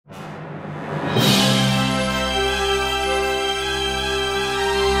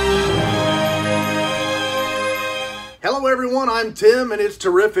everyone, I'm Tim and it's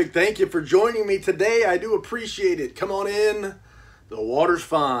terrific. Thank you for joining me today. I do appreciate it. Come on in. The water's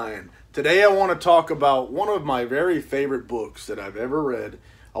fine. Today I want to talk about one of my very favorite books that I've ever read.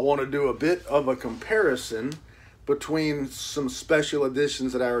 I want to do a bit of a comparison between some special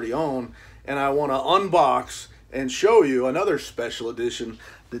editions that I already own, and I want to unbox and show you another special edition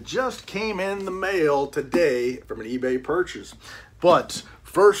that just came in the mail today from an eBay purchase. But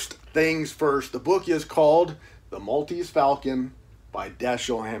first things first, the book is called The Maltese Falcon by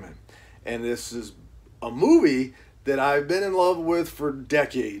Dashiell Hammett. And this is a movie that I've been in love with for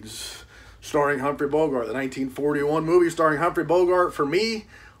decades, starring Humphrey Bogart. The 1941 movie starring Humphrey Bogart, for me,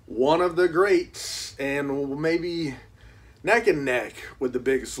 one of the greats, and maybe neck and neck with The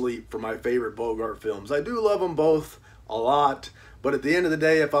Big Sleep for my favorite Bogart films. I do love them both a lot, but at the end of the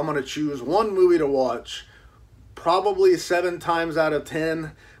day, if I'm going to choose one movie to watch, probably 7 times out of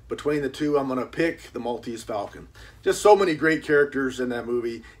 10, between the two, I'm going to pick The Maltese Falcon. Just so many great characters in that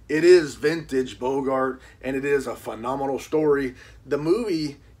movie. It is vintage Bogart, and it is a phenomenal story. The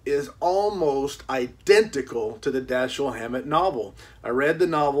movie is almost identical to the Dashiell Hammett novel. I read the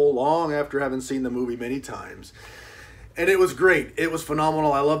novel long after having seen the movie many times, and it was great. It was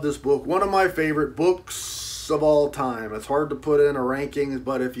phenomenal. I love this book. One of my favorite books of all time. It's hard to put in a rankings,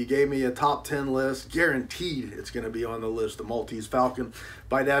 but if you gave me a top 10 list, guaranteed it's going to be on the list. The Maltese Falcon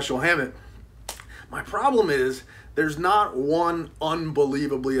by Dashiell Hammett. My problem is there's not one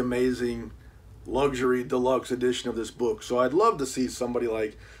unbelievably amazing luxury deluxe edition of this book. So I'd love to see somebody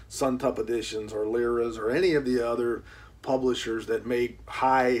like Suntup Editions or Lyra's or any of the other publishers that make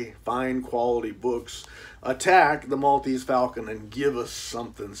high, fine quality books attack the Maltese Falcon and give us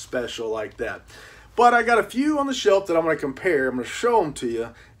something special like that. But I got a few on the shelf that I'm going to compare. I'm going to show them to you,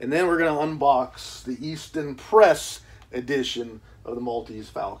 and then we're going to unbox the Easton Press edition of the Maltese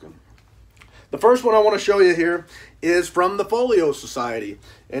Falcon. The first one I want to show you here is from the Folio Society,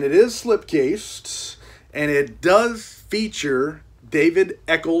 and it is slipcased, and it does feature David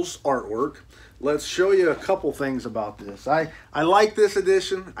Eccles artwork. Let's show you a couple things about this. I like this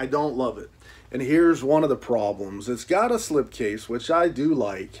edition. I don't love it. And here's one of the problems. It's got a slipcase, which I do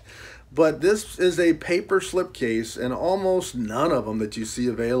like. But this is a paper slipcase, and almost none of them that you see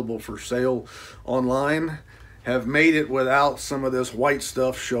available for sale online have made it without some of this white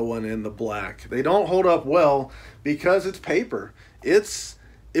stuff showing in the black. They don't hold up well because it's paper. It's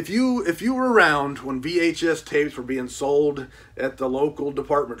if you were around when VHS tapes were being sold at the local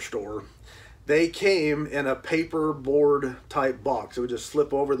department store, they came in a paper board type box. It would just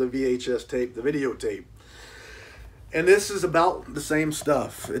slip over the VHS tape, the videotape. And this is about the same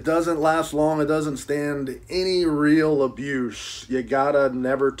stuff. It doesn't last long. It doesn't stand any real abuse. You gotta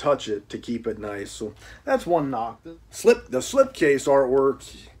never touch it to keep it nice. So that's one knock. The slipcase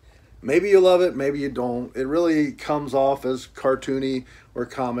artwork, maybe you love it, maybe you don't. It really comes off as cartoony or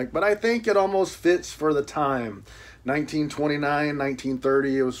comic, but I think it almost fits for the time. 1929,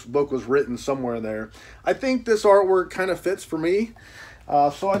 1930, the book was written somewhere there. I think this artwork kind of fits for me.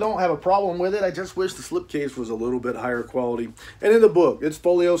 So I don't have a problem with it. I just wish the slipcase was a little bit higher quality. And in the book, it's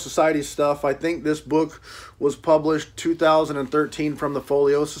Folio Society stuff. I think this book was published 2013 from the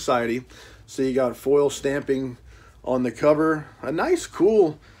Folio Society. So you got foil stamping on the cover. A nice,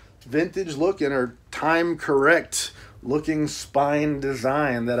 cool, vintage looking or time correct looking spine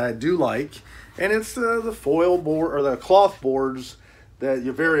design that I do like. And it's the foil board or the cloth boards that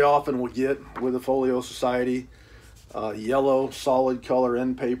you very often will get with the Folio Society. Yellow solid color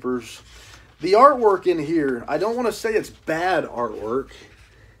end papers. The artwork in here, I don't want to say it's bad artwork.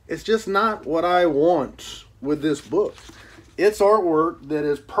 It's just not what I want with this book. It's artwork that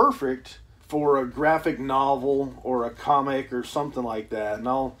is perfect for a graphic novel or a comic or something like that. And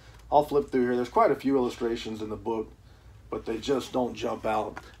I'll flip through here. There's quite a few illustrations in the book, but they just don't jump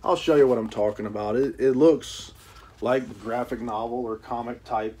out. I'll show you what I'm talking about. It looks like graphic novel or comic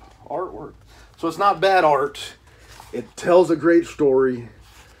type artwork. So it's not bad art. It tells a great story,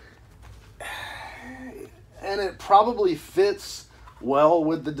 and it probably fits well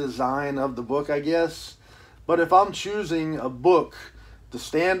with the design of the book, I guess. But if I'm choosing a book to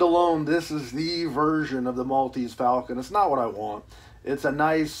stand alone, this is the version of the Maltese Falcon. It's not what I want. It's a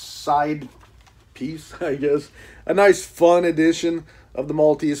nice side piece, I guess. A nice fun edition of the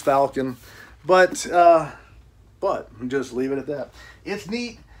Maltese Falcon. But just leave it at that. It's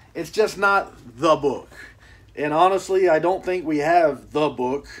neat. It's just not the book. And honestly, I don't think we have the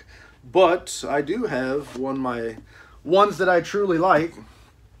book, but I do have ones that I truly like,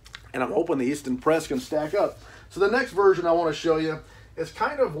 and I'm hoping the Easton Press can stack up. So the next version I want to show you is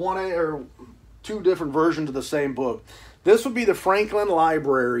kind of one or two different versions of the same book. This would be the Franklin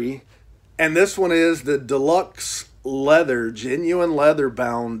Library, and this one is the Deluxe leather, genuine leather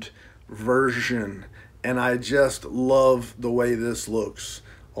bound version, and I just love the way this looks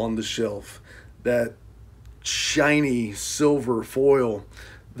on the shelf. That shiny silver foil,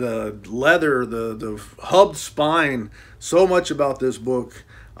 the leather, the hubbed spine, so much about this book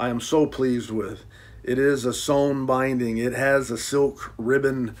I am so pleased with. It is a sewn binding. It has a silk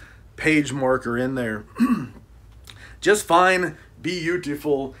ribbon page marker in there. Just fine,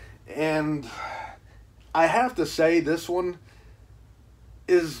 beautiful, and I have to say this one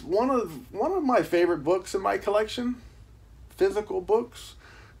is one of my favorite books in my collection, physical books.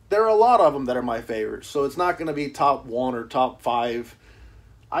 There are a lot of them that are my favorites, so it's not going to be top 1 or top 5.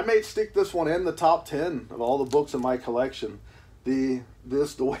 I may stick this one in the top 10 of all the books in my collection. The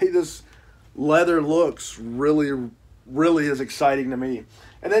way this leather looks really is exciting to me.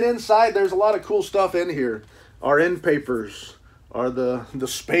 And then inside there's a lot of cool stuff in here. Our end papers are the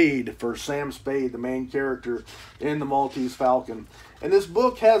spade for Sam Spade, the main character in the Maltese Falcon. And this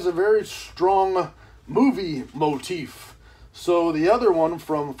book has a very strong movie motif. So the other one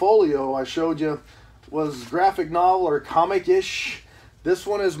from Folio I showed you was graphic novel or comic-ish. This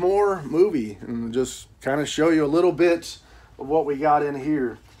one is more movie, and just kind of show you a little bit of what we got in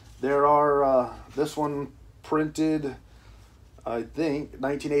here. There are, this one printed, I think,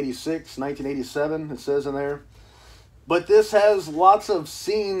 1986, 1987, it says in there. But this has lots of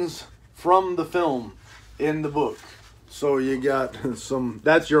scenes from the film in the book. So you got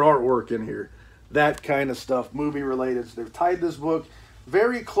that's your artwork in here. That kind of stuff, movie related. So they've tied this book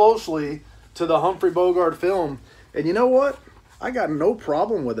very closely to the Humphrey Bogart film. And you know what? I got no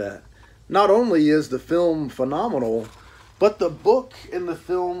problem with that. Not only is the film phenomenal, but the book and the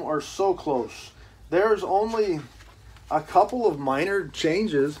film are so close. There's only a couple of minor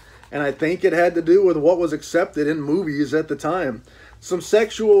changes, and I think it had to do with what was accepted in movies at the time. Some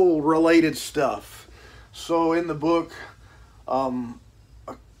sexual related stuff. So in the book, a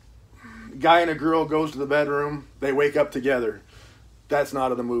guy and a girl goes to the bedroom, they wake up together. That's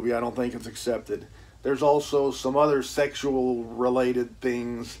not in the movie. I don't think it's accepted. There's also some other sexual related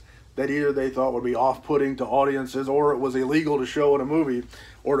things that either they thought would be off-putting to audiences, or it was illegal to show in a movie,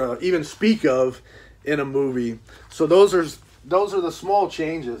 or to even speak of in a movie. So those are the small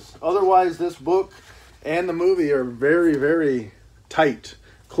changes. Otherwise, this book and the movie are very tight,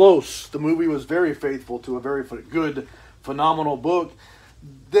 close. The movie was very faithful to a very good, phenomenal book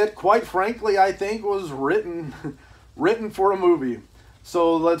that, quite frankly, I think was written for a movie.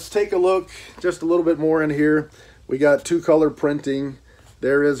 So let's take a look just a little bit more in here. We got 2-color printing.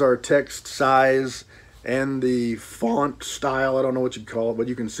 There is our text size and the font style. I don't know what you'd call it, but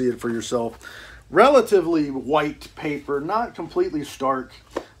you can see it for yourself. Relatively white paper, not completely stark,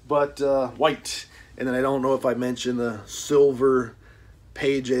 but white. And then I don't know if I mentioned the silver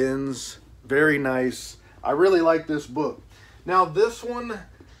page ends. Very nice. I really like this book. Now this one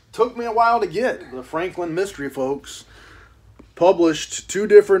took me a while to get. The Franklin Mystery folks published 2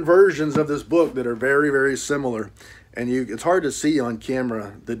 different versions of this book that are very similar. And it's hard to see on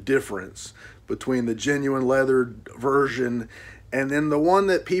camera the difference between the genuine leather version and then the one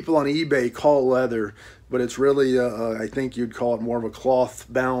that people on eBay call leather, but it's really, I think you'd call it more of a cloth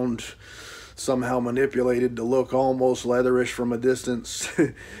bound, somehow manipulated to look almost leatherish from a distance.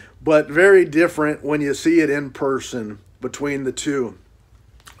 But very different when you see it in person between the two.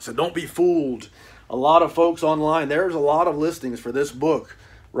 So don't be fooled. A lot of folks online, there's a lot of listings for this book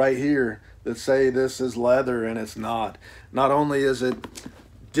right here that say this is leather, and it's not. Not only is it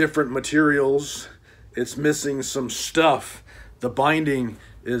different materials, it's missing some stuff. The binding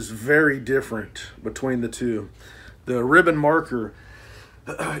is very different between the two. The ribbon marker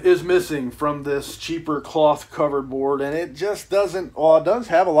is missing from this cheaper cloth covered board, and it just doesn't, well, it does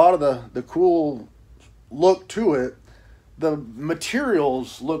have a lot of the cool look to it. The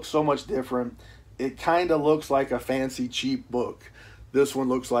materials look so much different. It kind of looks like a fancy cheap book. This one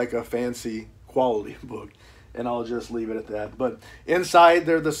looks like a fancy quality book, and I'll just leave it at that. But inside,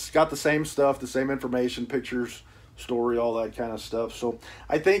 they're got the same stuff, the same information, pictures, story, all that kind of stuff. So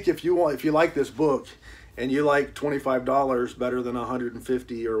I think if you like this book and you like $25 better than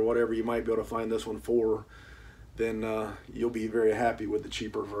 $150 or whatever you might be able to find this one for, then you'll be very happy with the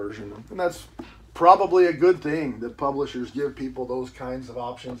cheaper version. And that's probably a good thing that publishers give people those kinds of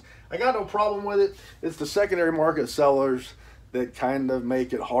options. I got no problem with it. It's the secondary market sellers that kind of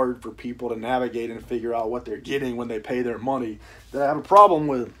make it hard for people to navigate and figure out what they're getting when they pay their money that I have a problem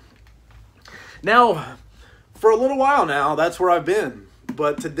with. Now, for a little while now, that's where I've been.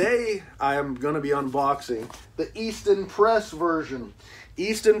 But today, I am going to be unboxing the Easton Press version.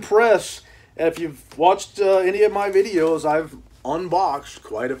 Easton Press, if you've watched any of my videos, I've unboxed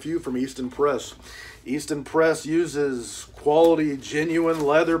quite a few from Easton Press. Easton Press uses quality, genuine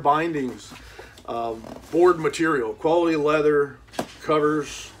leather bindings, board material, quality leather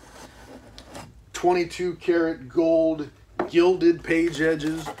covers, 22 karat gold, gilded page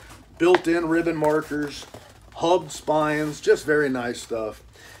edges, built-in ribbon markers, hubbed spines, just very nice stuff.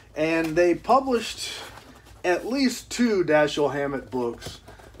 And they published at least 2 Dashiell Hammett books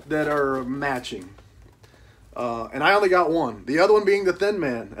that are matching. And I only got one. The other one being The Thin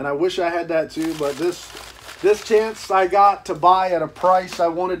Man. And I wish I had that too, but this chance I got to buy at a price I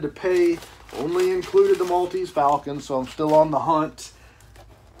wanted to pay only included the Maltese Falcon, so I'm still on the hunt.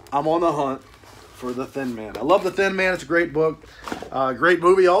 I'm on the hunt for The Thin Man. I love The Thin Man. It's a great book. Great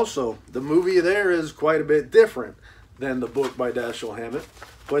movie also. The movie there is quite a bit different than the book by Dashiell Hammett.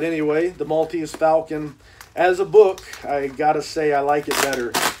 But anyway, the Maltese Falcon, as a book, I gotta say I like it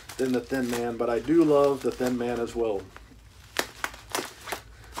better than The Thin Man, but I do love The Thin Man as well.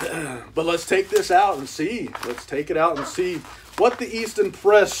 But let's take this out and see. Let's take it out and see what the Easton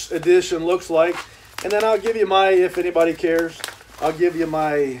Press edition looks like. And then I'll give you my, if anybody cares, I'll give you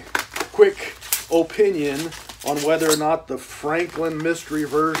my quick opinion on whether or not the Franklin mystery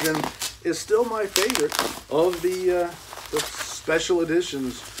version is still my favorite of the special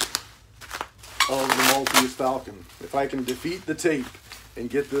editions of the Maltese Falcon. If I can defeat the tape and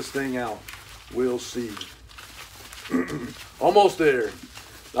get this thing out, we'll see. Almost there.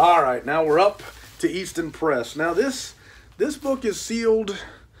 All right, now we're up to Easton Press. Now this book is sealed.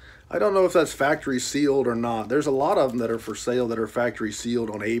 I don't know if that's factory sealed or not. There's a lot of them that are for sale that are factory sealed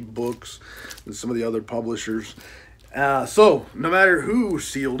on Abe Books and some of the other publishers. So no matter who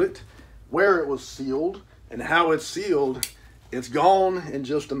sealed it, where it was sealed, and how it's sealed, it's gone in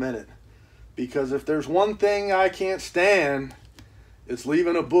just a minute. Because if there's one thing I can't stand, it's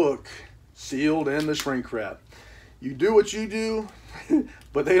leaving a book sealed in the shrink wrap. You do what you do,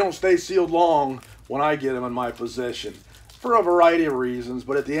 but they don't stay sealed long when I get them in my possession for a variety of reasons.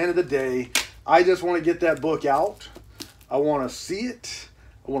 But at the end of the day, I just want to get that book out. I want to see it.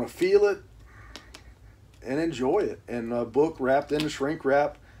 I want to feel it and enjoy it. And a book wrapped in the shrink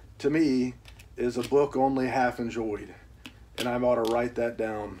wrap, to me, is a book only half enjoyed. And I ought to write that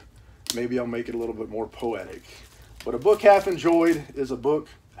down. Maybe I'll make it a little bit more poetic. But a book half enjoyed is a book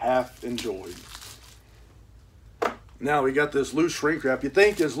half enjoyed. Now we got this loose shrink wrap. You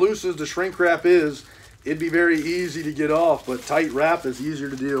think as loose as the shrink wrap is, it'd be very easy to get off, but tight wrap is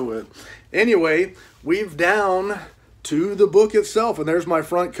easier to deal with. Anyway, we've down to the book itself, and there's my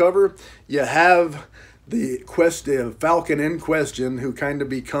front cover. You have the Falcon in question, who kind of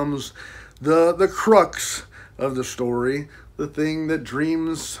becomes the crux of the story, the thing that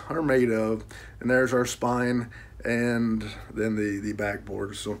dreams are made of. And there's our spine and then the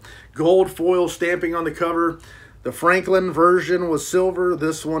backboard. So gold foil stamping on the cover. The Franklin version was silver.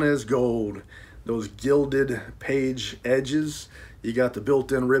 This one is gold. Those gilded page edges. You got the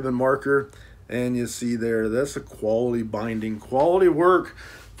built-in ribbon marker, and you see there, that's a quality binding, quality work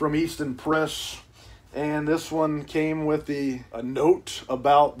from Easton Press. And this one came with a note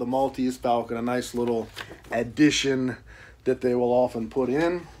about the Maltese Falcon, a nice little addition that they will often put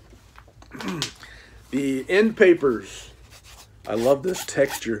in. The end papers. I love this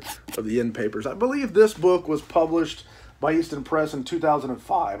texture of the end papers. I believe this book was published by Easton Press in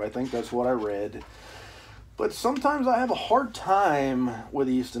 2005. I think that's what I read. But sometimes I have a hard time with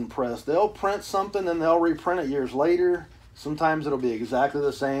Easton Press. They'll print something and they'll reprint it years later. Sometimes it'll be exactly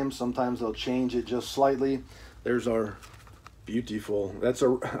the same. Sometimes they'll change it just slightly. There's our beautiful.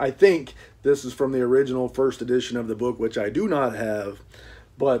 I think this is from the original first edition of the book, which I do not have.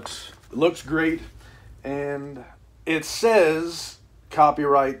 But it looks great. And it says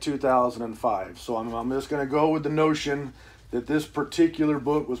copyright 2005. So I'm just going to go with the notion that this particular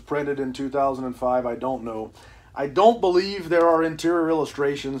book was printed in 2005. I don't know. I don't believe there are interior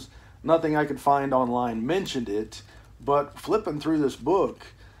illustrations. Nothing I could find online mentioned it. But flipping through this book,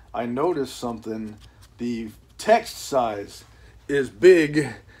 I noticed something. The text size is big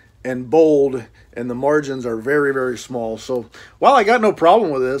and bold, and the margins are very, very small. So while I got no problem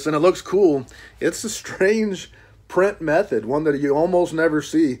with this, and it looks cool, it's a strange print method, one that you almost never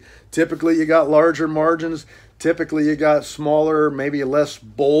see. Typically, you got larger margins. Typically, you got smaller, maybe less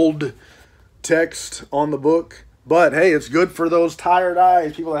bold text on the book. But hey, it's good for those tired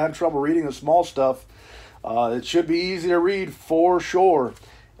eyes, people that have trouble reading the small stuff. It should be easy to read for sure.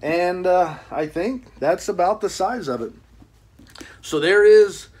 And I think that's about the size of it. So there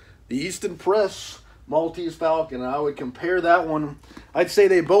is the Easton Press Maltese Falcon. I would compare that one. I'd say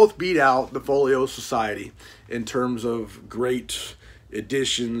they both beat out the Folio Society in terms of great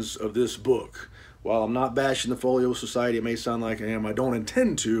editions of this book. while I'm not bashing the Folio Society, it may sound like I am, I don't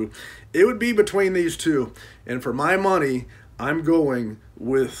intend to, it would be between these two. And for my money, I'm going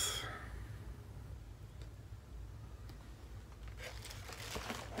with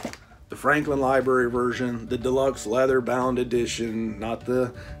the Franklin Library version, the deluxe leather bound edition, not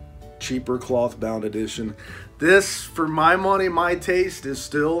the cheaper cloth bound edition. This, for my money, my taste, is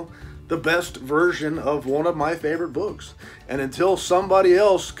still the best version of one of my favorite books. And until somebody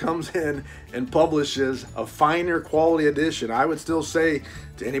else comes in and publishes a finer quality edition, I would still say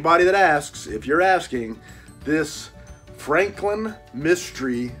to anybody that asks, if you're asking, this Franklin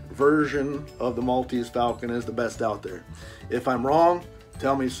Mystery version of the Maltese Falcon is the best out there. If I'm wrong,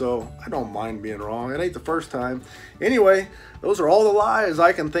 tell me so. I don't mind being wrong. It ain't the first time. Anyway, those are all the lies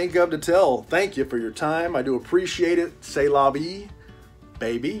I can think of to tell. Thank you for your time. I do appreciate it. C'est la vie,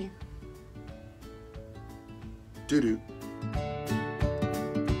 baby. Doo-doo.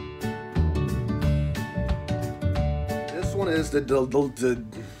 This one is the